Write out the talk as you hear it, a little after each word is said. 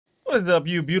What is up,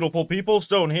 you beautiful people?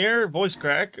 Stone here, voice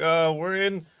crack. We're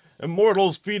in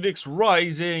Immortals Fenyx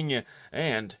Rising,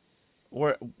 and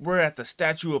we're at the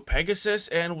statue of Pegasus,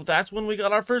 and that's when we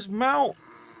got our first mount.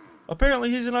 Apparently,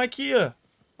 he's in IKEA.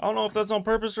 I don't know if that's on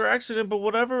purpose or accident, but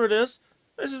whatever it is,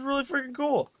 this is really freaking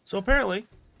cool. So apparently,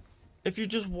 if you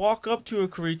just walk up to a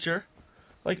creature,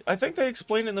 like I think they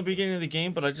explained it in the beginning of the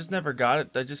game, but I just never got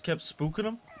it. I just kept spooking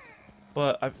them.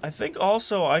 But I think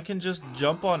also I can just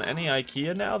jump on any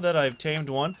IKEA now that I've tamed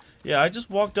one. Yeah, I just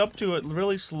walked up to it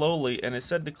really slowly, and it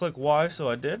said to click Y, so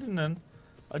I did, and then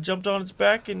I jumped on its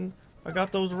back, and I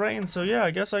got those reins. So yeah,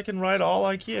 I guess I can ride all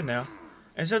IKEA now.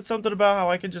 And it said something about how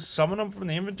I can just summon them from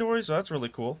the inventory, so that's really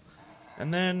cool.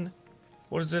 And then,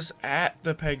 what is this? At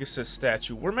the Pegasus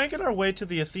statue. We're making our way to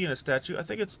the Athena statue. I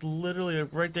think it's literally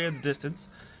right there in the distance.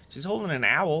 She's holding an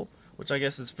owl, which I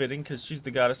guess is fitting because she's the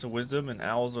goddess of wisdom and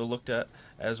owls are looked at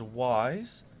as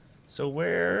wise. So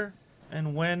where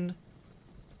and when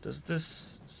does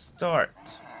this start?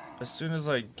 As soon as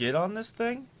I get on this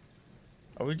thing?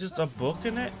 Are we just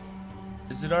booking it?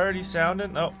 Is it already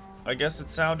sounding? Oh, I guess it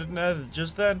sounded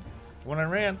just then when I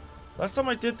ran. Last time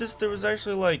I did this, there was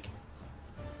actually like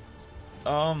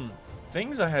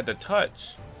things I had to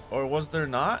touch. Or was there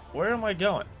not? Where am I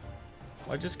going?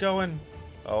 Am I just going?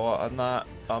 Oh, I'm not.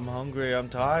 I'm hungry. I'm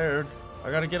tired. I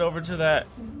gotta get over to that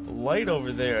light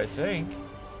over there, I think.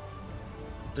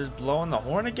 They're blowing the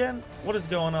horn again? What is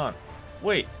going on?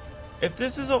 Wait. If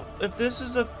this is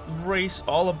a race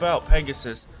all about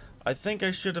Pegasus, I think I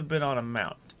should have been on a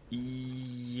mount.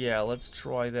 Yeah, let's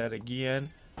try that again.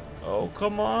 Oh,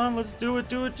 come on. Let's do it.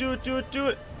 Do it. Do it. Do it. Do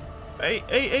it. Hey,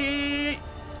 hey, hey, hey, hey.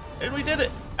 And we did it.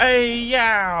 Hey,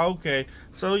 yeah. Okay.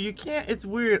 So you can't, it's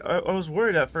weird. I was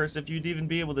worried at first if you'd even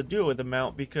be able to do it with a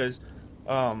mount because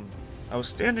I was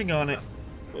standing on it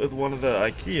with one of the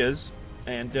IKEAs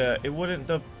and it wouldn't,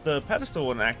 the pedestal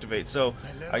wouldn't activate. So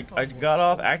I got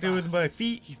off, activated with my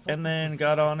feet, and then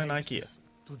got on an IKEA.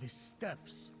 To the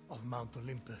steps of Mount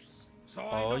Olympus. So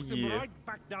I knocked him right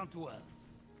back down to earth.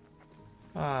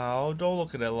 Oh, don't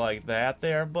look at it like that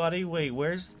there, buddy. Wait,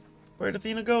 where'd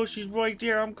Athena go? She's right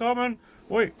there. I'm coming.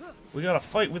 Wait, we gotta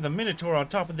fight with a Minotaur on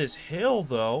top of this hill,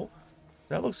 though.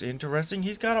 That looks interesting.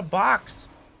 He's got a box.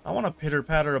 I want to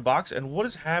pitter-patter a box. And what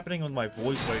is happening with my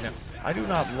voice right now? I do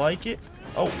not like it.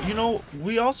 Oh, you know,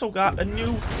 we also got a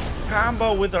new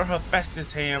combo with our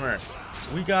Hephaestus hammer.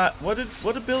 We got, what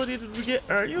ability did we get?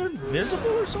 Are you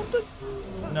invisible or something?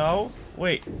 No.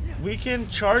 Wait, we can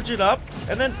charge it up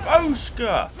and then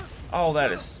booshka. Oh,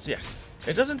 that is sick.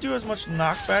 It doesn't do as much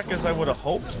knockback as I would have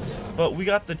hoped, but we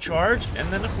got the charge, and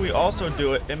then if we also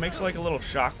do it, it makes like a little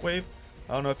shockwave.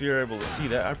 I don't know if you're able to see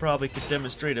that. I probably could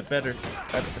demonstrate it better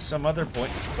at some other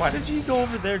point. Why did he go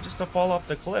over there just to fall off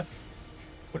the cliff?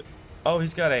 What? Oh,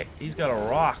 he's got a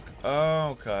rock. Oh,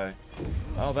 okay.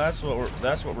 Oh, that's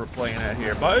what we're playing at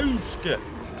here. Booshka.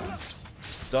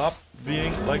 Stop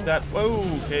being like that.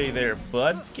 Okay there,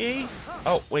 budski.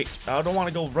 Oh, wait. I don't want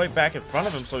to go right back in front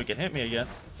of him so he can hit me again.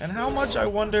 And how much, I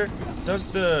wonder,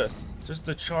 does the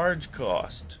charge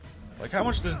cost? Like, how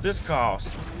much does this cost?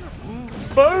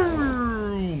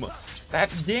 Boom!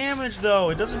 That damage, though,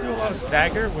 it doesn't do a lot of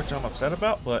stagger, which I'm upset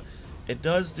about, but it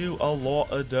does do a lot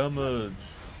of damage.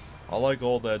 I like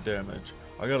all that damage.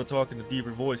 I gotta talk in a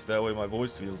deeper voice, that way my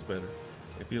voice feels better.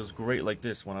 It feels great like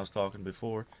this when I was talking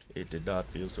before. It did not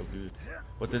feel so good.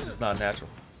 But this is not natural.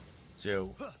 So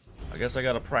I guess I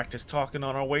gotta practice talking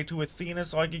on our way to Athena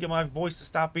so I can get my voice to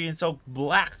stop being so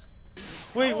black.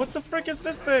 Wait, what the frick is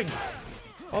this thing?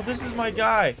 Oh, this is my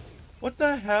guy. What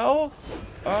the hell?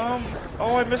 Oh,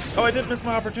 I did miss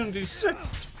my opportunity. Sick.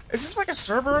 Is this like a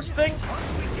Cerberus thing?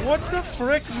 What the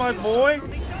frick, my boy?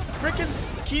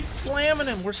 Frickin' keep slamming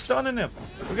him. We're stunning him.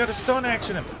 We gotta stun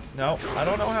action him. No, I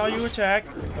don't know how you attack.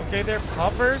 Okay, they're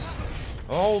puffers.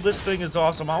 Oh, this thing is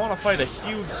awesome. I want to fight a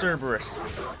huge Cerberus.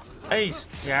 Hey,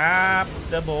 stop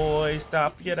the boy.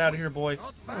 Stop. Get out of here, boy.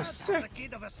 That was sick.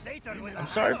 I'm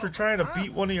sorry for trying to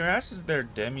beat one of your asses there,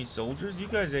 demi-soldiers. You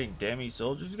guys ain't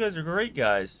demi-soldiers. You guys are great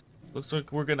guys. Looks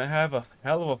like we're going to have a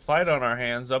hell of a fight on our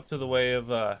hands up to the way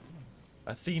of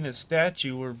Athena's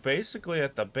statue. We're basically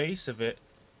at the base of it,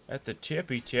 at the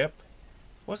tippy tip.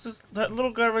 What's this? That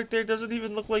little guy right there doesn't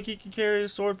even look like he can carry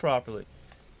his sword properly.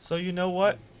 So you know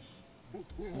what?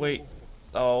 Wait.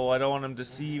 Oh, I don't want him to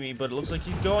see me, but it looks like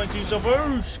he's going to. So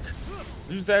boosh!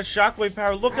 Use that shockwave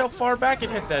power. Look how far back it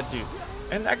hit that dude.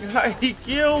 And that guy, he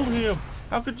killed him.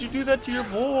 How could you do that to your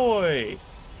boy?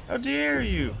 How dare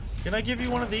you? Can I give you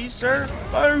one of these, sir?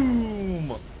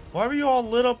 Boom! Why were you all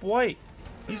lit up white?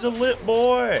 He's a lit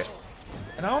boy.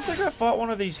 And I don't think I fought one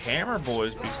of these hammer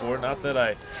boys before. Not that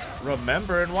I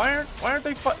remember. And why aren't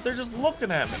they? They're just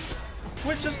looking at me.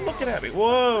 Quit just looking at me.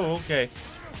 Whoa, okay.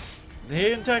 He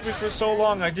didn't attack me for so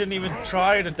long, I didn't even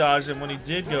try to dodge him when he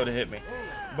did go to hit me.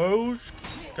 Boosh.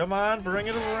 Come on, bring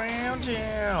it around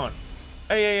town.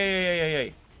 Hey, hey, hey, hey, hey,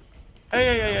 hey. Hey,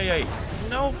 hey, hey, hey, hey.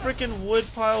 No freaking wood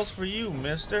piles for you,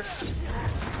 mister.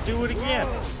 Do it again.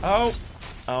 Oh.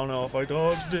 I don't know if I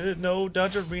dodged it. No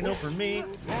dodgerino for me.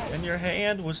 And your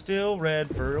hand was still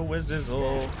red for a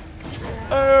whizzle.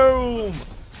 Boom!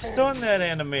 Stun that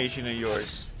animation of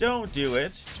yours. Don't do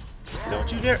it.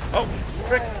 Don't you dare. Oh,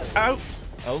 frick. Out.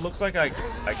 Oh, looks like I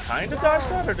kind of dodged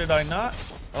that, or did I not?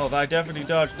 Oh, I definitely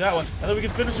dodged that one. And then we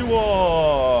can finish you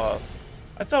off.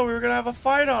 I thought we were going to have a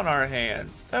fight on our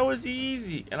hands. That was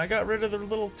easy. And I got rid of the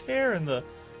little tear in the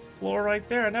floor right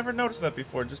there. I never noticed that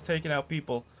before, just taking out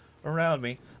people around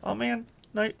me. Oh man,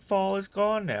 nightfall is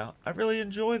gone now. I really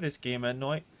enjoy this game at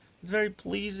night. It's very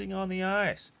pleasing on the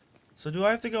eyes. So do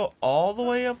I have to go all the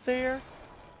way up there?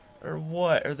 Or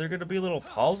what? Are there going to be little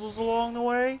puzzles along the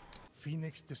way?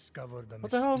 Fenyx discovered a What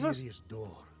the hell is this? mysterious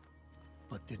door,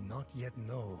 but did not yet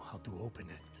know how to open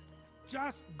it.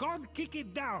 Just God kick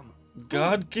it down.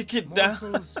 God, kick it down.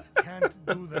 Mortals can't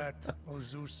do that, O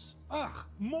Zeus. Ugh,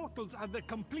 mortals are the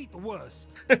complete worst.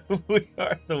 We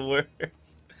are the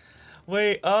worst.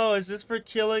 Wait, oh, is this for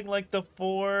killing like the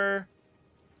 4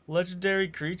 legendary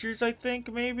creatures, I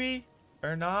think, maybe?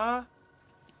 Or nah?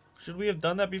 Should we have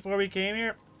done that before we came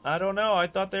here? I don't know. I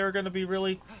thought they were going to be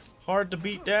really hard to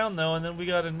beat down, though. And then we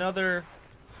got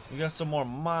some more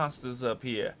monsters up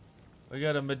here. We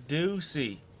got a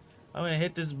Medusi. I'm going to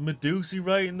hit this Medusi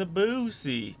right in the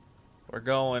boosie. We're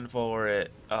going for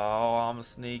it. Oh, I'm a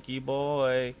sneaky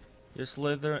boy. You're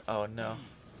slithering. Oh, no.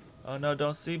 Oh, no,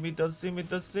 don't see me. Don't see me.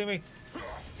 Don't see me.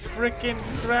 Frickin'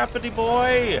 crappity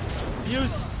boy. You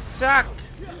suck.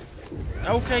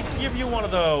 Okay, give you one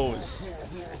of those.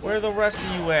 Where the rest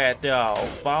of you at, though?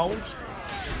 Bounce.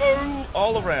 Oh,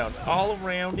 all around. All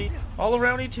aroundy. All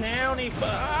aroundy towny.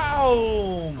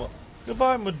 Boom.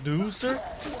 Goodbye, Medusa.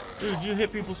 Dude, you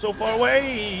hit people so far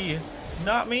away.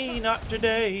 Not me, not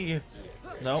today.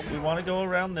 No, we want to go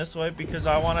around this way because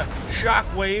I want to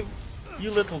shockwave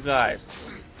you little guys.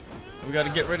 We got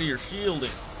to get rid of your shielding.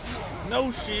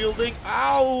 No shielding.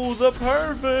 Ow, the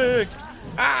perfect.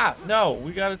 Ah, no,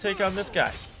 we got to take on this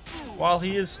guy while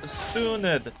he is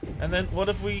stunned. And then what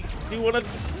if we do one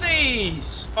of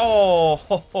these?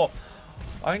 Oh,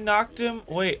 I knocked him.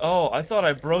 Wait, oh, I thought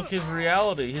I broke his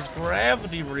reality, his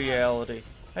gravity reality.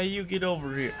 Hey, you get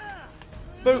over here.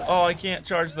 Boom. Oh, I can't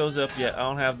charge those up yet. I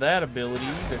don't have that ability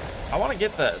either. I want to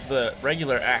get the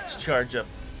regular axe charge up.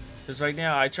 Because right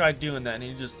now, I tried doing that, and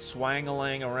he just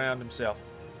swang-a-lang around himself.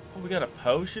 Oh, we got a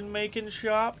potion-making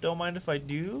shop. Don't mind if I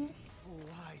do. Oh,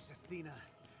 wise Athena,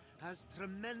 as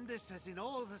tremendous as in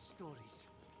all the stories.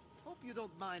 Hope you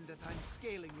don't mind that I'm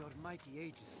scaling your mighty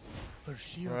ages. Her Right?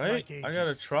 shield-like I gotta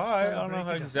aegis try. I don't know how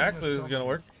celebrated exactly this Athena's is gonna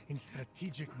work. dominance in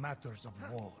strategic matters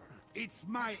of war. It's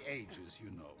my ages, you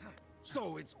know.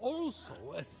 So it's also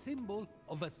a symbol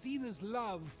of Athena's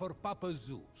love for Papa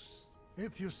Zeus.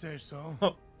 If you say so.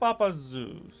 Papa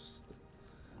Zeus.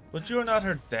 But you're not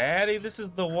her daddy. This is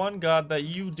the one god that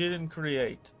you didn't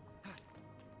create.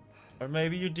 Or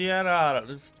maybe you did. I don't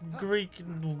know. Greek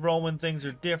and Roman things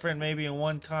are different. Maybe in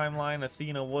one timeline,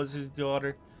 Athena was his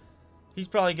daughter. He's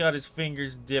probably got his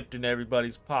fingers dipped in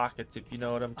everybody's pockets, if you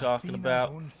know what I'm talking Athena's about.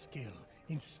 own skill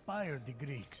inspired the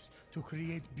Greeks to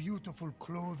create beautiful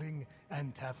clothing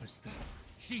and tapestry.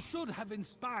 She should have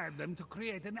inspired them to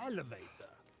create an elevator.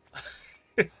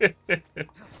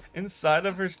 Inside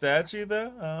of her statue,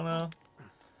 though? I don't know.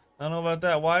 I don't know about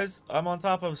that. Why is I'm on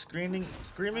top of screaming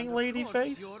lady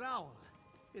face? Your owl.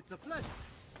 It's a pleasure.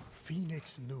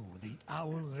 Fenyx knew the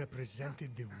owl represented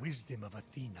the wisdom of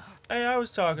Athena. Hey, I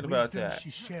was talking about Wisdom that.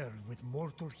 she shared with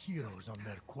mortal heroes on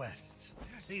their quests.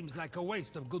 Seems like a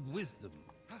waste of good wisdom.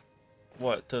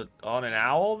 What, on an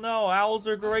owl? No, owls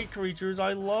are great creatures.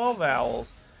 I love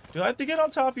owls. Do I have to get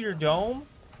on top of your dome?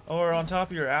 Or on top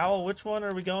of your owl? Which one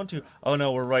are we going to? Oh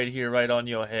no, we're right here, right on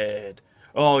your head.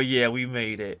 Oh yeah, we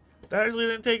made it. That actually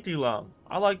didn't take too long.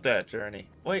 I like that journey.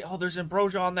 Wait, oh, there's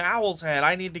ambrosia on the owl's head.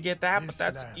 I need to get that, but This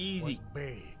that's land easy. was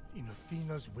bathed in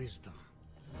Athena's wisdom,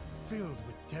 filled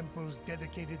with temples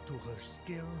dedicated to her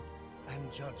skill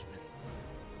and judgment.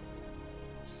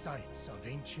 Sites of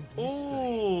ancient mystery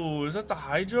Ooh, is that the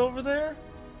Hydra over there?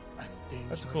 and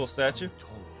That's a cool dangers statue.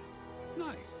 untold.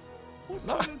 Nice. What's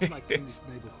Nice. the rent like in this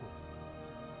neighborhood?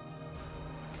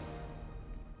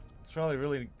 It's probably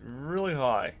really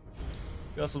high.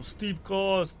 Got some steep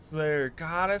costs there.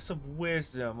 Goddess of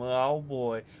Wisdom. Oh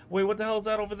boy. Wait, what the hell is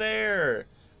that over there?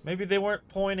 Maybe they weren't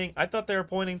pointing. I thought they were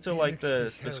pointing to like Fenyx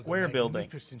the beheld square a building.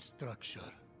 magnificent structure,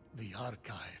 The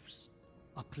Archives.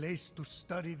 A place to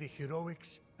study the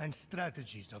heroics and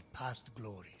strategies of past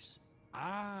glories.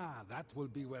 Ah, that will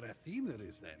be where Athena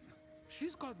is then.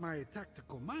 She's got my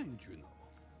tactical mind, you know.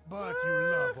 But you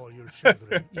love all your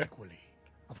children equally,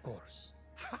 of course.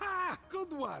 Ha!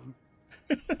 Good one!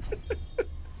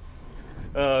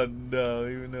 Oh no,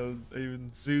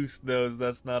 even Zeus knows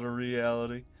that's not a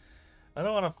reality. I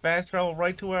don't want to fast travel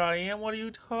right to where I am. What are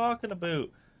you talking about?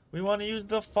 We want to use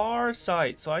the far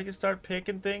site so I can start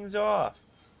picking things off.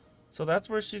 So that's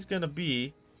where she's gonna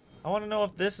be. I want to know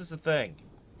if this is a thing.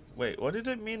 Wait, what did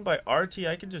it mean by RT?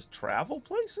 I can just travel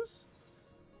places?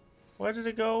 Why did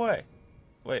it go away?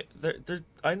 Wait, there's.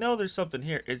 I know there's something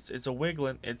here. It's a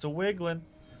wiggling. It's a wiggling.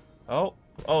 Oh,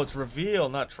 it's reveal,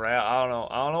 not trap. I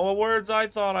don't know what words I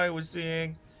thought I was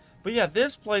seeing. But yeah,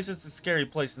 this place is a scary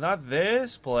place, not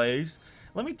this place.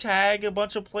 Let me tag a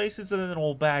bunch of places and then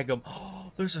we'll bag them.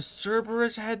 Oh, there's a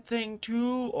Cerberus head thing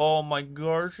too. Oh my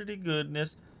goshity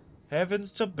goodness.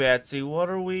 Heavens to Betsy.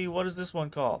 What is this one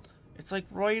called? It's like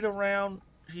right around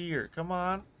here. Come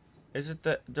on. Is it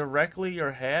directly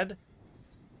your head?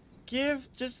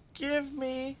 Just give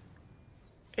me.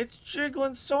 It's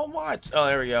jiggling so much. Oh,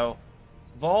 there we go.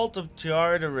 Vault of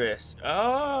Tartarus.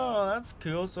 Oh, that's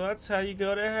cool. So that's how you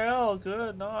go to hell.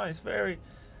 Good, nice, very,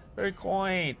 very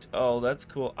quaint. Oh, that's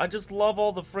cool. I just love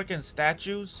all the freaking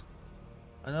statues.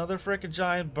 Another freaking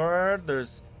giant bird.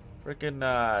 There's freaking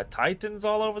titans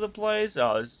all over the place.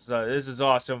 Oh, this is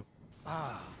awesome.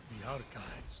 Ah, the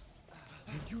Archives.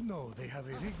 Did you know they have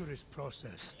a rigorous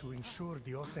process to ensure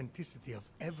the authenticity of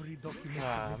every document?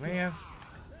 Ah, submitted? man.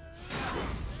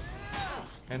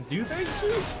 And do they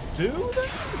do they?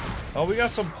 Oh, we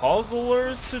got some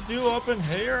puzzlers to do up in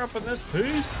here, up in this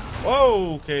piece.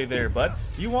 Whoa, okay there, bud.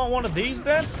 You want one of these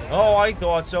then? Oh, I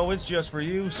thought so. It's just for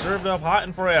you, served up hot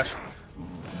and fresh.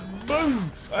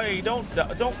 Boom! Hey, don't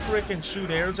frickin' shoot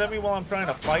arrows at me while I'm trying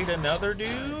to fight another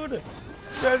dude. You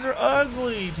guys are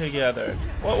ugly together.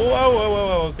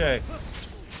 Whoa, okay.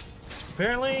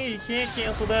 Apparently, you can't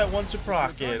cancel that once you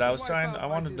proc it. I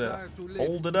wanted to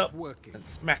hold it up and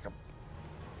smack him.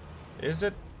 Is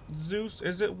it Zeus?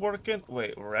 Is it working?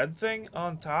 Wait, red thing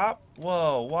on top?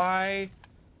 Whoa, why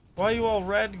are you all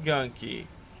red gunky?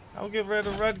 I'll get rid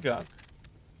of red gunk.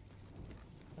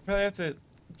 I probably have to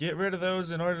get rid of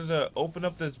those in order to open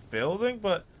up this building,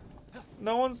 but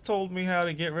no one's told me how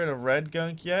to get rid of red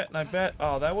gunk yet, and I bet,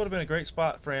 oh, that would have been a great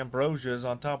spot for ambrosias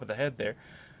on top of the head there.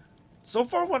 So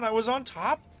far, when I was on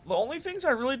top, the only things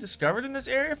I really discovered in this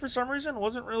area for some reason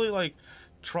wasn't really like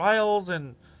trials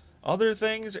and other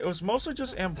things. It was mostly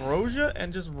just ambrosia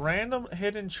and just random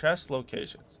hidden chest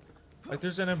locations. Like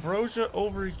there's an ambrosia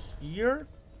over here.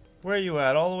 Where are you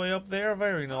at? All the way up there?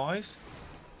 Very nice.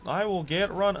 I will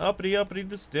run uppity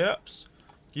the steps.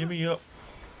 Give me up.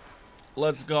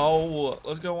 Let's go.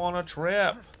 Let's go on a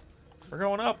trip. We're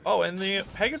going up. Oh, and the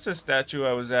Pegasus statue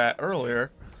I was at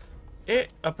earlier,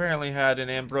 it apparently had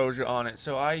an ambrosia on it.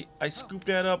 So I scooped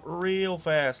that up real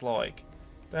fast like.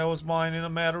 That was mine in a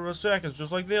matter of seconds,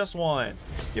 just like this one.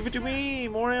 Give it to me!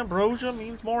 More ambrosia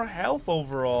means more health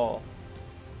overall.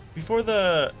 Before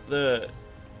the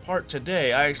part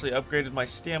today, I actually upgraded my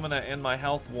stamina and my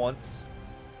health once.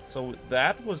 So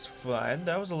that was fun.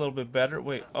 That was a little bit better.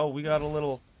 Wait, oh, we got a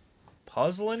little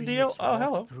puzzling deal? Oh,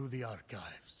 hello. Through the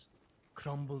Archives.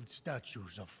 Crumbled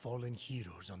statues of fallen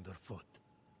heroes underfoot.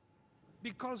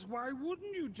 Because why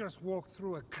wouldn't you just walk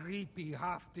through a creepy,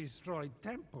 half-destroyed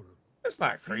temple? It's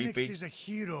not creepy. Fenyx is a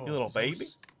hero. You little baby.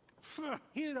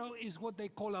 Hero is what they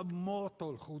call a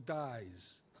mortal who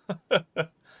dies.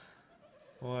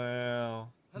 Wow.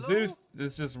 Hello? Zeus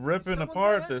is just ripping Someone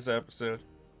apart there? this episode.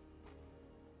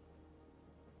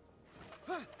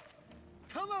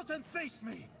 Come out and face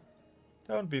me!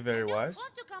 That would be very wise.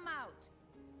 Want to come out?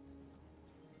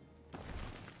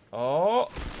 Oh,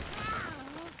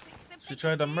 Except she I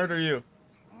tried to just murder you.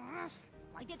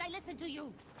 Why did I listen to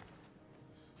you?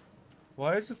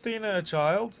 Why is Athena a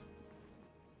child?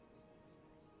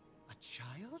 A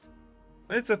child?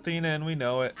 It's Athena and we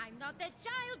know it. I'm not a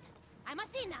child. I'm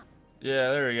Athena.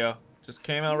 Yeah, there we go. Just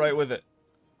came out right with it.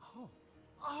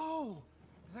 Oh,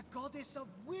 the goddess of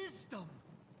wisdom!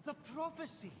 The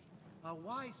prophecy! A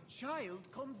wise child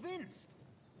convinced!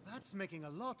 That's making a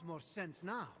lot more sense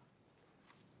now.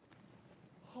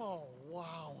 Oh,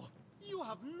 wow. You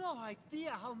have no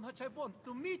idea how much I want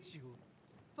to meet you.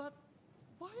 But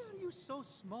why are you so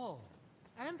small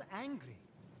and angry?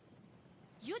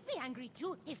 You'd be angry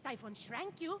too if Typhon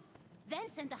shrank you, then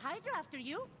sent a HYDRA after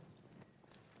you.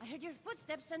 I heard your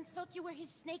footsteps and thought you were his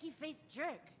snaky-faced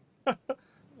jerk.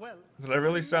 Well, Did I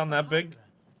really I'm sound not a that big? HYDRA,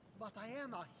 but I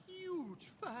am a huge huge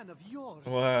fan of yours.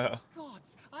 Wow.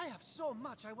 Gods, I have so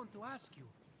much I want to ask you.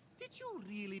 Did you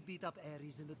really beat up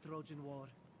Ares in the Trojan War?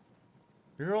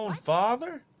 Your own What?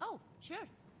 father? Oh, sure.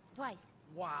 Twice.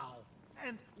 Wow.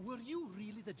 And were you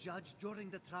really the judge during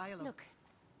the trial of... Look,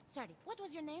 sorry, what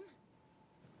was your name?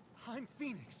 I'm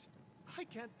Fenyx. I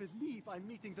can't believe I'm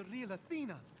meeting the real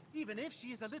Athena, even if she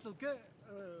is a little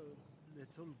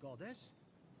little goddess.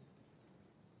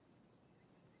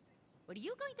 Were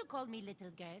you going to call me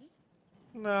little girl?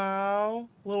 No.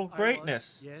 Little I was,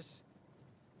 greatness. yes.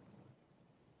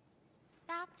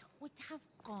 That would have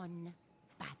gone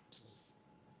badly.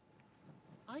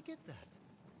 I get that.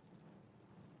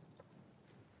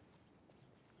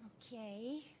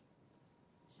 Okay.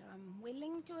 So I'm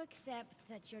willing to accept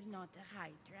that you're not a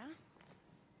Hydra.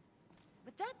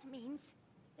 But that means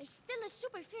there's still a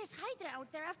super fierce Hydra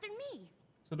out there after me.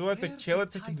 So do I have to Where kill did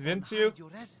it to Typhon convince you? hide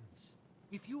your essence?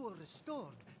 If you were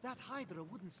restored, that Hydra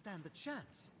wouldn't stand a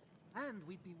chance. And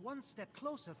we'd be one step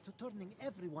closer to turning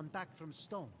everyone back from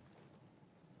stone.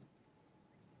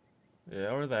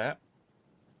 Yeah, or that.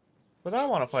 But I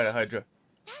want to fight a Hydra.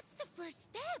 That's the first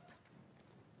step.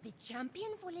 The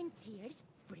champion volunteers,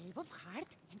 brave of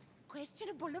heart and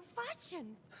questionable of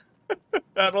fashion.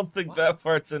 I don't think What? that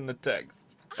part's in the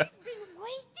text. I've been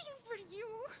waiting for you.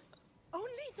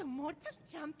 Only the mortal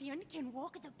champion can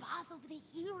walk the path of the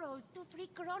heroes to free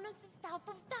Kronos' Staff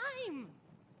of Time.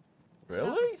 Staff of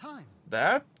Really? Time.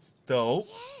 That's dope.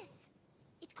 Yes,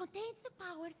 it contains the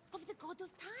power of the god of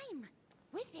time.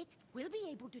 With it, we'll be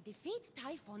able to defeat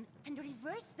Typhon and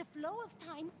reverse the flow of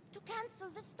time to cancel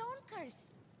the stone curse.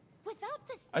 Without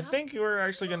the I staff, think you were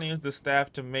actually going to use the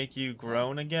staff to make you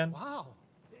groan again. Wow.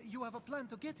 You have a plan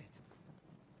to get it.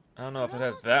 I don't know if it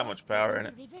has Kronos that will much stay power in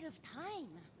it. the river of time.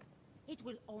 It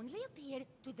will only appear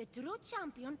to the true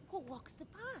champion who walks the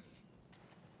path.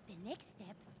 The next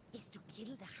step is to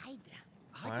kill the Hydra.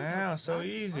 I could Wow, help so that.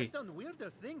 easy. I've done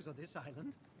weirder things on this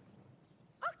island.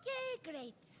 Okay,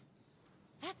 great.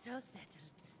 That's all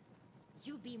settled.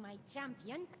 You be my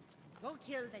champion. Go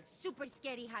kill that super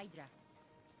scary Hydra.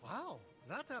 Wow,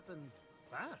 that happened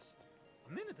fast.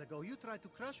 A minute ago, you tried to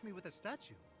crush me with a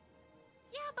statue.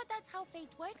 Yeah, but that's how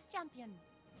fate works, champion.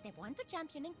 Step 1 to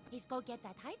championing is go get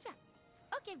that Hydra.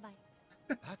 Okay,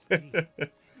 bye. That's deep.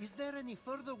 Is there any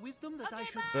further wisdom that I Okay,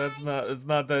 should... bye. It's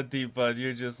not that deep, bud.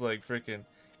 You're just like freaking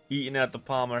eating at the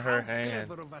palm of her How hand.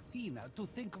 clever of Athena to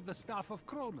think of the staff of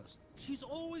Kronos. She's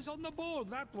always on the ball,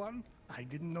 that one. I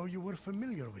didn't know you were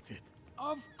familiar with it.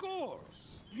 Of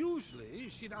course. Usually,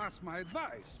 she'd ask my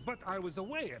advice, but I was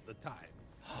away at the time.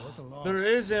 What a loss. There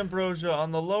is ambrosia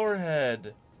on the lower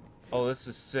head. Oh, this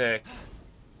is sick.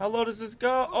 How low does this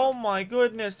go? Oh my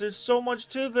goodness, there's so much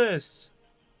to this.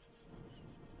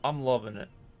 I'm loving it.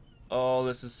 Oh,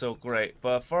 this is so great.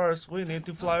 But first, we need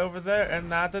to fly over there and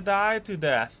not to die to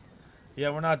death.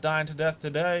 Yeah, we're not dying to death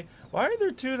today. Why are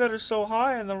there two that are so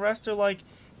high and the rest are like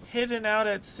hidden out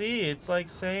at sea? It's like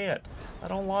sand. I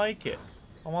don't like it.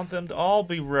 I want them to all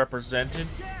be represented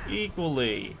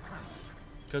equally.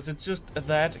 Because it's just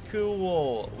that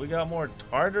cool. We got more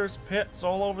Tartarus pits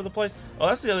all over the place. Oh,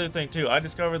 that's the other thing too. I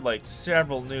discovered like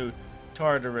several new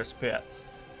Tartarus pits.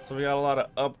 So we got a lot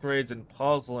of upgrades and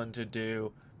puzzling to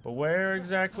do. But where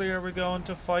exactly are we going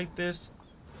to fight this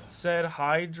said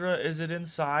Hydra? Is it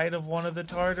inside of one of the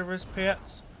Tartarus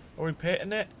pits? Are we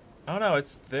pitting it? Oh no,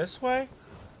 it's this way?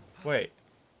 Wait.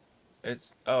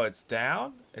 Oh, it's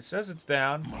down? It says it's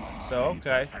down. So,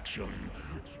 okay. At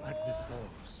the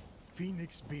falls,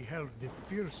 Fenyx beheld the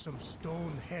fearsome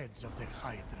stone heads of the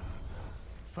Hydra.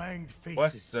 Fanged faces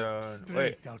Western.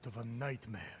 straight Wait. out of a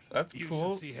nightmare. That's You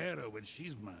cool. should see Hera when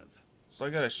she's mad. So I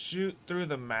gotta shoot through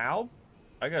the mouth?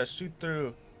 I gotta shoot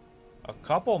through a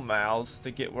couple mouths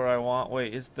to get where I want.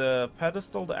 Wait, is the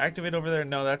pedestal to activate over there?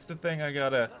 No, that's the thing I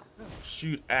gotta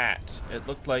shoot at. It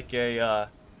looked like a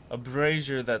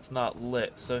brazier that's not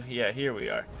lit. So yeah, here we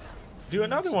are. Do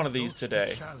another one of these Approached the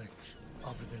today. challenge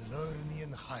of the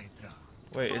Lernian Hydra.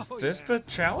 Wait, is Oh, this yeah. the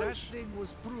challenge? That thing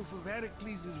was proof of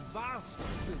Heracles' vast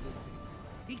stupidity.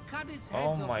 He cut its Oh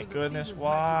heads off my with goodness, Athena's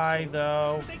why magic sword.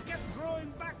 though? They kept growing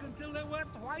back until they were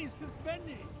twice as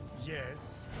many.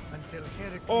 Yes, until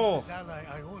Heracles' Oh. ally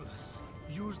Iolaus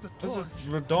used the This torch is to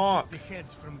Radonk. keep the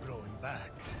heads from growing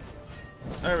back.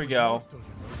 There we It was go. mortal, you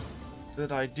know.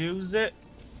 Did I do it?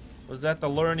 Was that the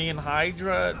Lernian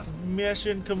Hydra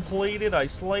mission completed? I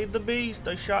slayed the beast.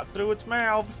 I shot through its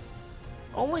mouth.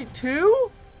 Only 2?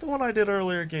 The one I did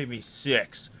earlier gave me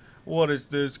 6. What is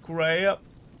this crap?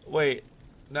 Wait,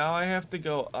 now I have to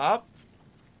go up?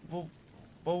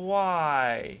 But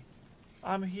why?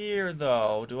 I'm here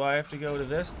though. Do I have to go to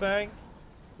this thing?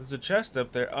 There's a chest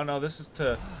up there. Oh no, this is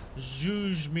to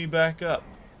zhuzh me back up.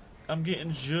 I'm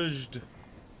getting zhuzhed.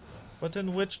 But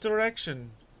in which direction?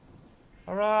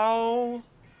 Oh,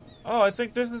 I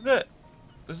think this is it.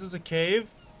 This is a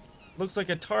cave. Looks like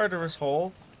a Tartarus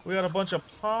hole. We got a bunch of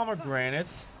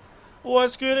pomegranates.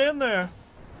 Let's get in there.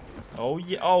 Oh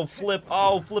yeah. Oh flip.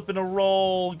 Oh, flipping a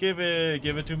roll. Give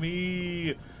it to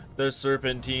me. The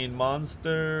serpentine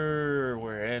monster.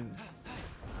 We're in.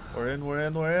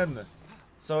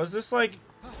 So is this like,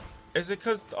 is it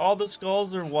because all the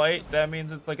skulls are white? That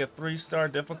means it's like a 3-star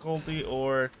difficulty,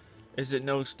 or is it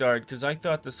no star? Because I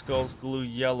thought the skulls glue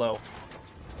yellow.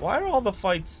 Why are all the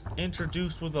fights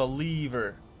introduced with a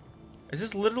lever? Is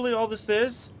this literally all this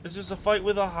is? Is this a fight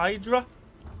with a Hydra?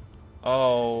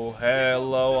 Oh,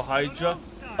 hello, Hydra.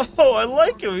 Oh, I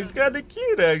like him. He's kind of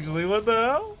cute, actually. What the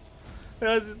hell?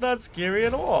 It's not scary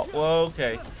at all. Well,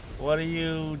 okay. What are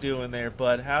you doing there,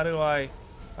 bud? How do I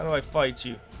fight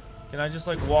you? Can I just,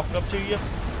 like, walk up to you?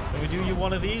 Can we do you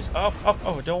one of these? Oh,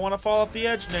 I don't want to fall off the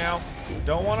edge now.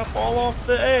 Don't want to fall off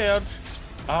the edge.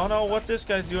 I don't know what this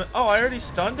guy's doing. Oh, I already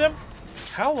stunned him?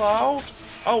 Hello?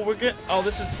 Oh, we're getting... Oh,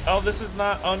 this is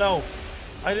not... Oh, no.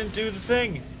 I didn't do the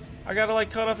thing. I gotta, like,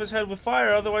 cut off his head with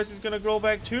fire, otherwise he's gonna grow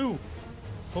back, too.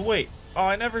 But wait. Oh,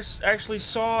 I never actually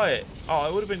saw it. Oh,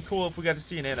 it would have been cool if we got to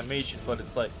see an animation, but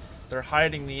it's like they're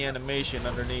hiding the animation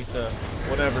underneath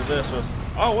whatever this was.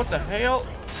 Oh, what the hell?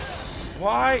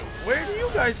 Why? Where do you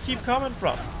guys keep coming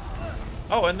from?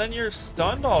 Oh, and then you're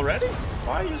stunned already?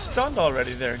 Why are you stunned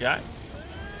already there, guy?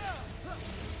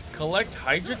 Collect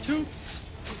Hydra tooths?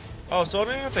 Oh, so I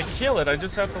don't even have to kill it. I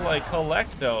just have to, like,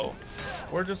 collecto.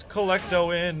 We're just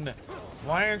collecto in.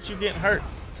 Why aren't you getting hurt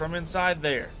from inside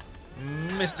there?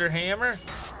 Mr. Hammer?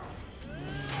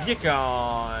 Get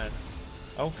gone.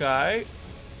 Okay.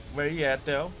 Where you at,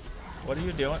 though? What are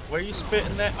you doing? Where are you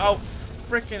spitting that? Oh,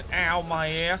 freaking ow, my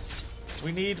ass.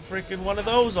 We need freaking one of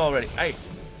those already. Hey,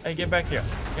 get back here.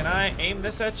 Can I aim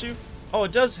this at you? Oh,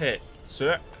 it does hit.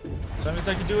 Sick. So that means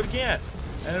I can do it again.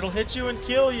 And it'll hit you and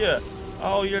kill you.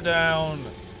 Oh, you're down.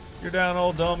 You're down,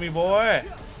 old dummy boy.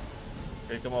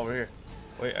 Okay, come over here.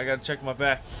 Wait, I gotta check my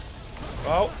back.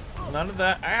 Oh, none of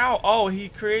that. Ow! Oh, he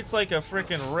creates like a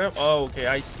freaking rip. Oh, okay,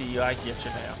 I see you. I get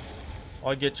you now. Oh,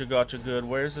 I get you, got you good.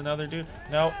 Where's another dude?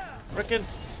 No, freaking.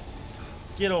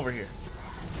 Get over here.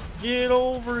 Get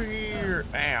over here.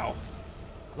 Ow.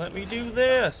 Let me do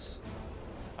this.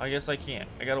 I guess I can't.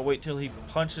 I gotta wait till he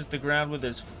punches the ground with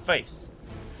his face.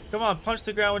 Come on, punch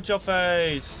the ground with your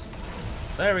face.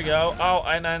 There we go. Oh,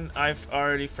 and then I've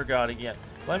already forgot again.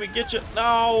 Let me get you.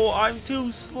 No, I'm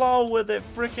too slow with it.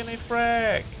 Frickin' a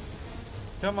frack.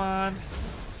 Come on.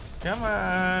 Come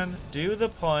on. Do the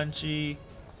punchy.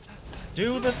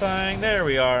 Do the thing. There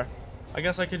we are. I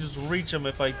guess I can just reach him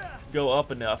if I go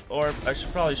up enough. Or I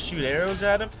should probably shoot arrows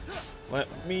at him. Let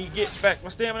me get back my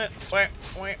stamina. Whack,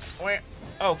 whack, whack.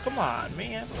 Oh, come on,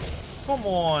 man. Come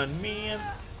on, man.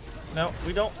 No,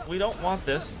 we don't want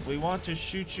this. We want to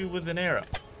shoot you with an arrow.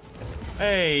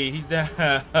 Hey, he's down.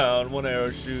 One arrow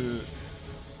shoot.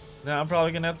 Now I'm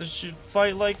probably gonna have to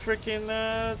fight like freaking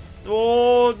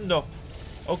oh no.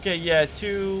 Okay, yeah,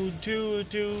 2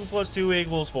 plus 2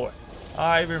 equals 4.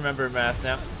 I remember math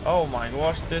now. Oh my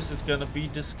gosh, this is gonna be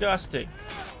disgusting.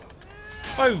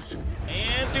 Boost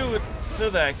and do it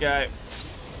to that guy.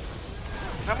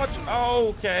 How much?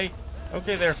 Oh, okay.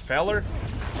 Okay there, feller.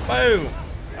 Boom.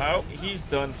 Oh, he's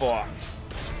done for.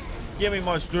 Give me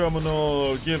my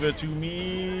stamina. Give it to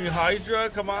me. Hydra,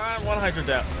 come on. One Hydra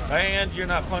down. And you're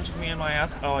not punching me in my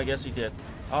ass. Oh, I guess he did.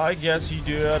 I guess he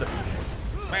did.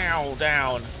 Bow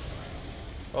down.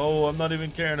 Oh, I'm not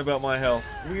even caring about my health.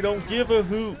 We don't give a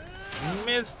hoot.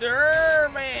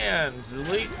 Mr.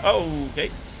 Mansley. Oh,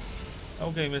 okay.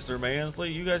 Okay, Mr.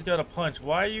 Mansley. You guys got a punch.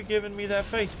 Why are you giving me that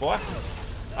face, boy?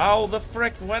 Oh, the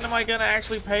frick. When am I going to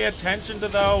actually pay attention to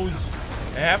those?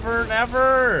 Ever,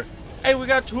 never. Hey, we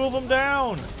got 2 of them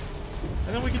down.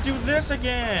 And then we can do this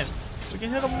again. We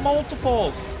can hit them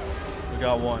multiples. We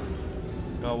got 1.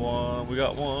 Got 1. We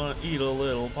got 1. Eat a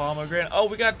little pomegranate. Oh,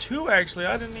 we got 2 actually.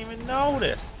 I didn't even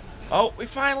notice. Oh, we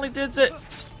finally did it.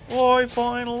 Boy,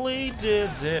 finally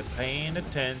did it. Paying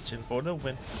attention for the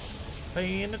win.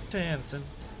 Paying attention.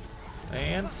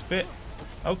 And spit.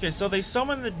 Okay, so they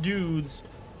summon the dudes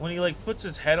when he like puts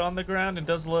his head on the ground and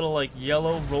does a little like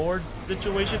yellow roar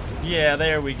situation. Yeah,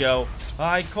 there we go.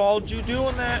 I called you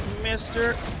doing that,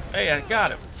 mister. Hey, I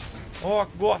got him. Oh,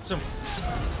 got some.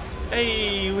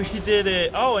 Hey, we did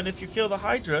it. Oh, and if you kill the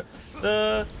Hydra,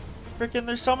 the freaking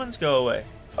their summons go away.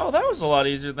 Oh, that was a lot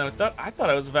easier than I thought. I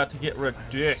thought I was about to get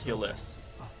ridiculous.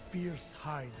 A fierce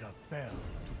Hydra fell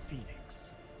to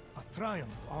Fenyx. A triumph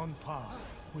on par.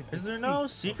 with Is the there no fate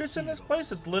of secrets in this heroes.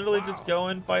 place? It's literally just go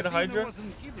and fight a Athena Hydra.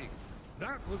 wasn't kidding.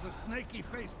 That was a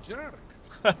snaky-faced jerk.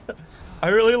 I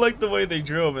really like the way they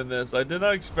drew him in this. I did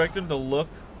not expect him to look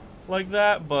like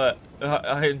that, but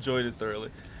I enjoyed it thoroughly.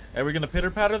 And we're gonna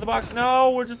pitter-patter the box?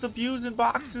 No, we're just abusing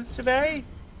boxes today.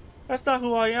 That's not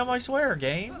who I am, I swear,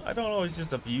 game. I don't always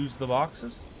just abuse the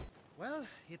boxes. Well,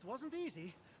 it wasn't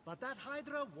easy, but that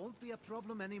Hydra won't be a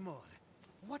problem anymore.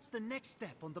 What's the next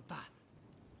step on the path?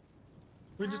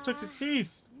 We just took the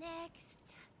teeth. Next.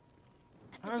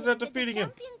 How's that defeating the him?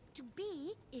 champion to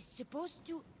be is supposed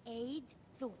to aid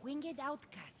the winged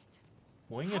outcast.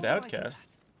 Winged How do I do outcast.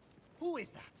 that? Who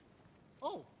is that?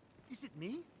 Oh, is it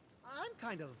me? I'm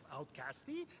kind of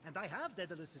outcasty, and I have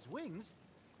Daedalus's wings.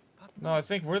 But No, I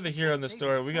think we're the hero in this save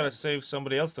story. We gotta myself. save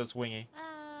somebody else that's wingy.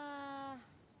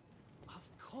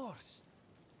 Of course.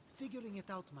 Figuring it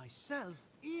out myself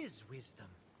is wisdom.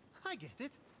 I get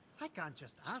it. I can't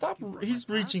just ask Stop. you for He's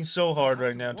my path. reaching so hard I have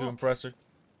right now to walk. impress her.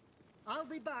 I'll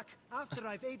be back after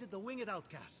I've aided the winged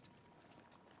outcast.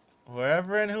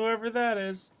 Wherever and whoever that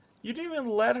is. You didn't even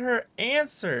let her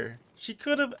answer. She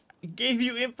could have gave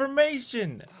you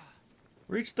information.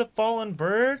 Reach the fallen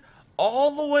bird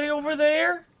all the way over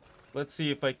there? Let's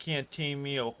see if I can't tame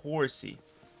me a horsey.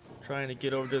 Trying to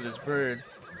get over to this bird.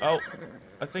 Oh,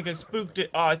 I think I spooked it.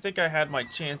 Oh, I think I had my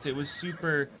chance. It was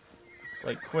super,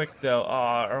 like, quick, though.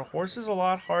 Are horses a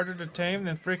lot harder to tame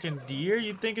than freaking deer?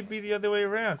 You'd think it'd be the other way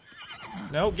around.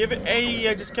 No, give it. Hey,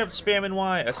 I just kept spamming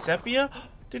Y. A sepia?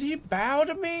 Did he bow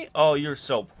to me? Oh, you're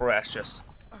so precious.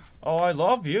 Oh, I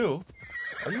love you.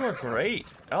 Oh, you are great.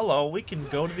 Hello, we can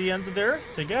go to the ends of the earth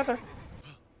together.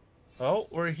 Oh,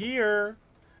 we're here.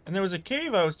 And there was a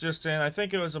cave I was just in. I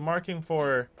think it was a marking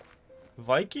for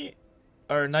Viking?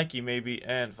 Or Nike, maybe.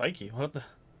 And Viking. What the?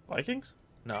 Vikings?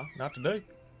 No, not today.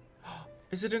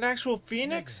 Is it an actual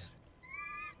phoenix?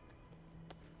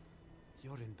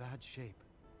 You're in bad shape.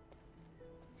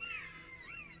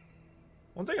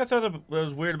 One thing I thought that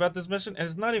was weird about this mission, and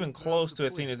it's not even close to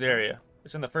Athena's area.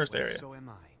 It's in the first Well, area. so am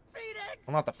I. Fenyx!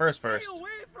 Well, not the first. Stay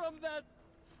away from that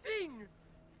thing!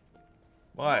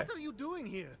 Why? What are you doing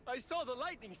here? I saw the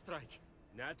lightning strike.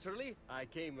 Naturally, I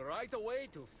came right away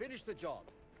to finish the job.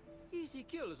 Easy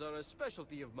kills are a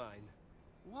specialty of mine.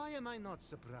 Why am I not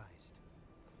surprised?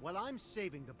 Well, I'm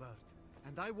saving the bird,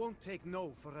 and I won't take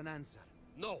no for an answer.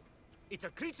 No, it's a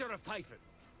creature of Typhon.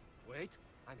 Wait,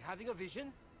 I'm having a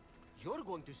vision. You're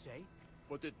going to say,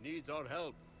 but it needs our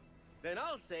help. Then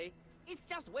I'll say, it's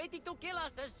just waiting to kill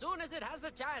us as soon as it has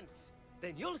the chance.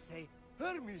 Then you'll say,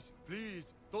 Hermes,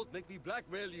 please, don't make me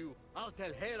blackmail you. I'll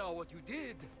tell Hera what you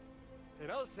did. Then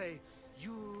I'll say,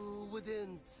 you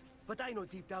wouldn't. But I know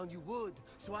deep down you would,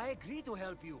 so I agree to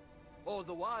help you. All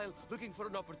the while, looking for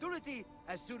an opportunity,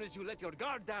 as soon as you let your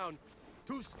guard down,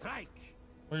 to strike.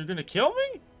 Well, you're gonna kill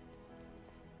me?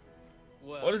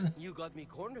 Well, What is it? you got me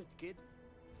cornered, kid.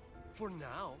 For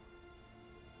now.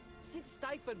 Since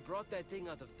Typhon brought that thing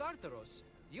out of Tartaros,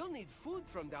 you'll need food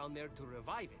from down there to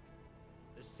revive it.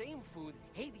 The same food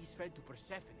Hades fed to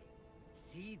Persephone.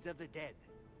 Seeds of the dead.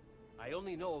 I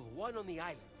only know of one on the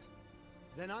island.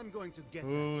 Then I'm going to get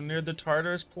Ooh, that near the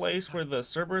Tartarus place where the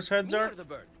Cerberus heads Near are? the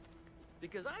bird.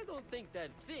 Because I don't think that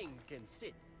thing can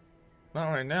sit. Not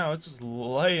right now, it's just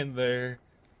laying there.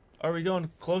 Are we going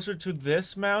closer to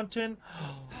this mountain?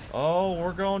 Oh,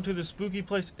 we're going to the spooky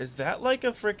place. Is that like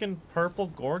a freaking purple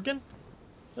Gorgon?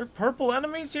 There are purple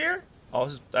enemies here?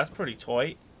 Oh, that's pretty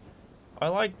toy. I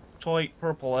like toy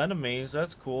purple enemies.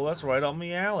 That's cool. That's right up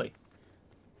me alley.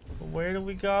 But where do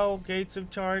we go? Gates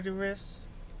of Tartarus?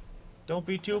 Don't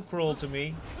be too cruel to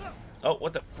me. Oh,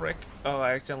 what the frick? Oh,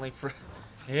 I accidentally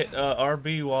hit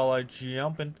RB while I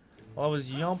jumping. While I was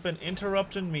jumping,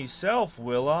 interrupting myself,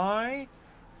 will I?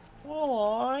 Will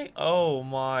I? Oh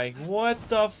my, what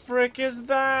the frick is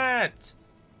that?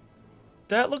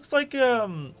 That looks like,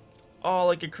 oh,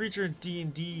 like a creature in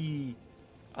D&D.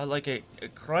 Like a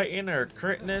Crichton or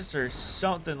Critinus or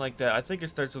something like that. I think it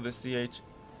starts with a CH.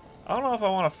 I don't know if I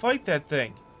want to fight that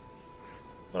thing.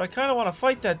 But I kind of want to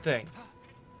fight that thing.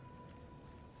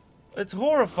 It's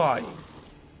horrifying.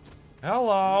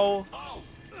 Hello.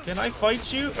 Can I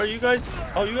fight you? Are you guys...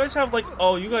 Oh, you guys have like...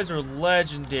 Oh, you guys are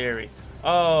legendary.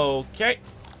 Okay.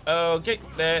 Okay,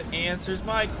 that answers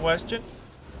my question.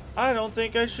 I don't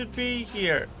think I should be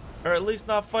here. Or at least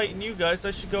not fighting you guys.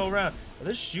 I should go around. Are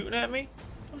they shooting at me?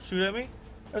 Don't shoot at me.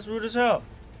 That's rude as hell.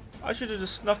 I should have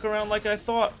just snuck around like I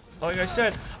thought. Like I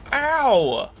said.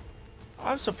 Ow!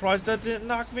 I'm surprised that didn't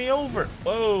knock me over.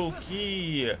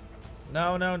 Okay.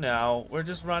 No, no, no. We're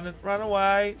just running. Run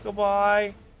away.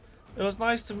 Goodbye. It was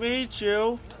nice to meet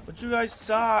you. But you guys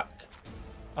suck.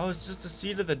 Oh, it's just a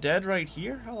seat of the dead right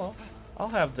here? Hello. I'll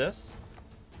have this.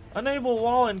 Enable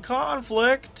wall in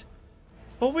conflict?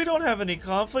 But we don't have any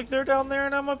conflict. They're down there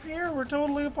and I'm up here. We're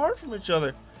totally apart from each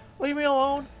other. Leave me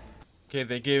alone. Okay,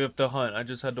 they gave up the hunt. I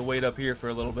just had to wait up here for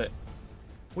a little bit.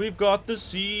 We've got the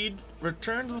seed.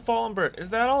 Return to the fallen bird. Is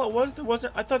that all it was? There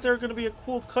wasn't. I thought there was going to be a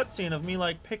cool cutscene of me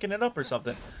like picking it up or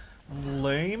something.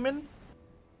 Layman?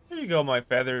 Here you go, my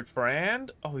feathered friend.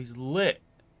 Oh, he's lit.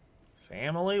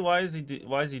 Family? Why is he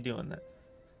doing that?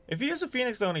 If he is a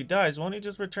phoenix though and he dies, won't he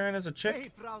just return as a chick? Hey,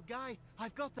 proud guy,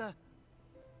 I've got the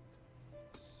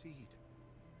seed.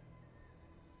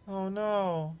 Oh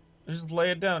no. Just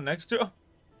lay it down next to him.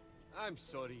 I'm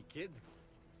sorry, kid.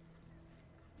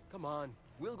 Come on,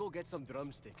 we'll go get some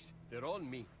drumsticks. They're on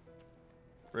me.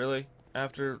 Really?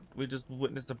 After we just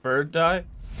witnessed a bird die?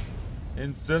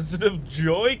 Insensitive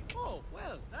joik? Oh,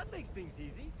 well, that makes things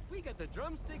easy. We got the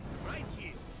drumsticks right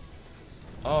here.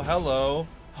 Oh, hello.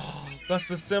 That's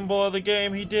the symbol of the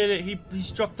game. He did it. He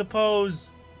struck the pose.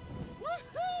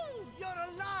 Woohoo! You're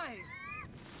alive!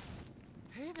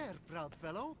 Hey there, proud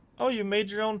fellow. Oh, you made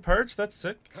your own perch? That's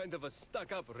sick. Kind of a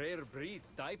stuck-up rare breed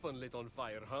Typhon lit on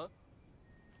fire, huh?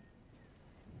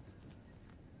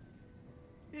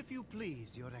 If you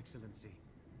please, Your Excellency.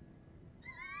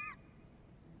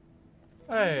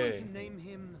 I'm Hey. going to name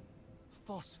him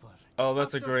Phosphor. Oh,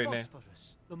 that's a After great name.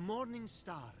 Phosphorus, the morning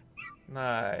star.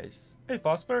 Nice. Hey,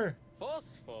 Phosphor.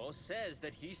 Phosphor says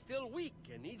that he's still weak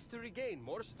and needs to regain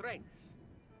more strength.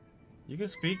 You can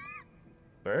speak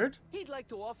bird? He'd like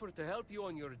to offer to help you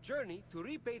on your journey to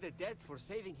repay the debt for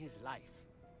saving his life.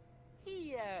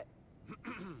 He,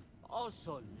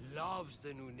 also loves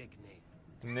the new nickname.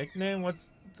 Nickname?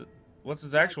 What's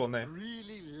his actual name?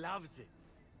 Really loves it.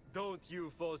 Don't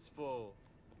you, Phosphor?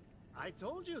 I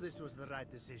told you this was the right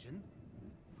decision.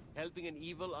 Helping an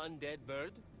evil undead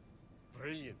bird?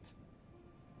 Brilliant.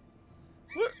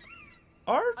 What?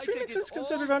 Are I take phoenixes it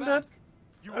considered all undead? back.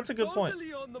 You That's were a good point.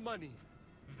 totally on the money.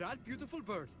 That beautiful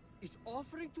bird is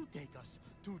offering to take us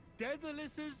to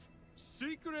Daedalus's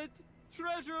secret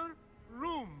treasure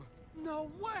room.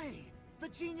 No way! The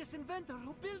genius inventor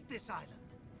who built this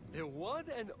island. The one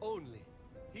and only.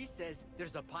 He says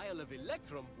there's a pile of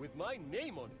electrum with my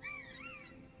name on it.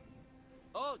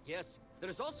 Oh, yes.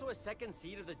 There's also a second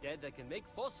seed of the dead that can make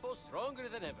Phosphor stronger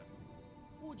than ever.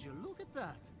 Would you look at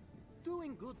that?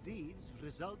 Doing good deeds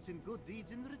results in good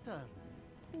deeds in return.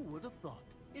 Who would have thought?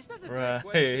 Is that a Right,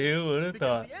 trick question? who would have Because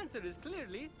thought? the answer is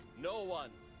clearly no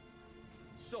one.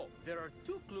 So, there are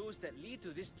two clues that lead to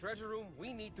this treasure room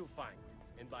we need to find.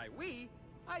 And by we,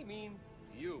 I mean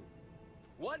you.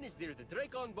 One is near the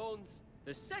Dracon Bones,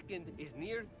 the second is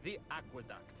near the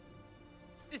Aqueduct.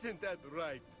 Isn't that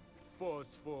right,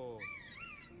 Phosphor?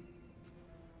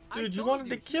 Dude, you wanted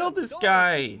to kill this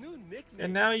guy.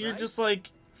 And now you're just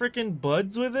like freaking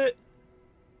buds with it?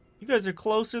 You guys are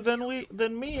closer than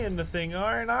me and the thing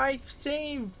are, and I've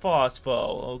saved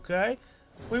Phospho, okay?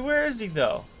 Wait, where is he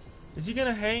though? Is he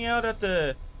gonna hang out at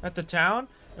the town?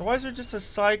 And why is there just a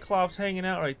Cyclops hanging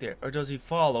out right there? Or does he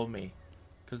follow me?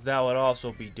 Cause that would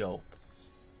also be dope.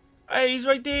 Hey, he's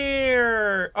right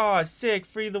there! Aw, sick,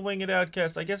 free the winged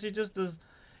outcast. I guess he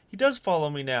does follow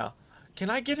me now. Can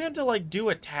I get him to like do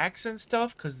attacks and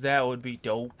stuff? Cause that would be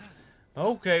dope.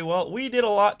 Okay, well, we did a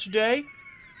lot today.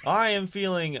 I am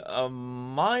feeling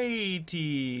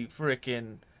mighty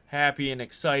freaking happy and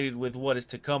excited with what is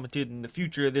to come in the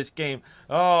future of this game.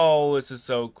 Oh, this is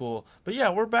so cool. But yeah,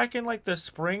 we're back in like the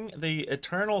spring, the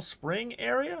eternal spring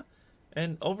area.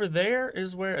 And over there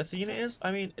is where Athena is.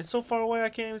 I mean, it's so far away I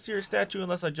can't even see her statue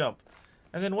unless I jump.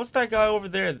 And then what's that guy over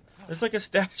there? There's like a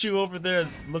statue over there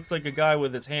that looks like a guy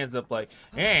with his hands up like,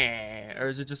 eh, or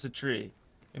is it just a tree?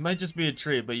 It might just be a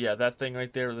tree, but yeah, that thing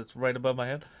right there that's right above my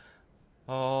head.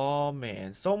 Oh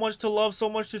man, so much to love, so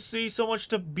much to see, so much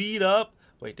to beat up.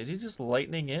 Wait, did he just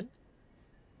lightning in?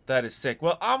 That is sick.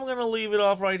 Well, I'm going to leave it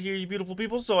off right here, you beautiful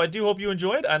people. So I do hope you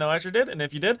enjoyed. I know I sure did. And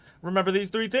if you did, remember these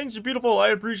 3 things. You're beautiful. I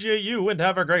appreciate you. And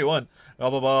have a great one.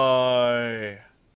 Bye-bye.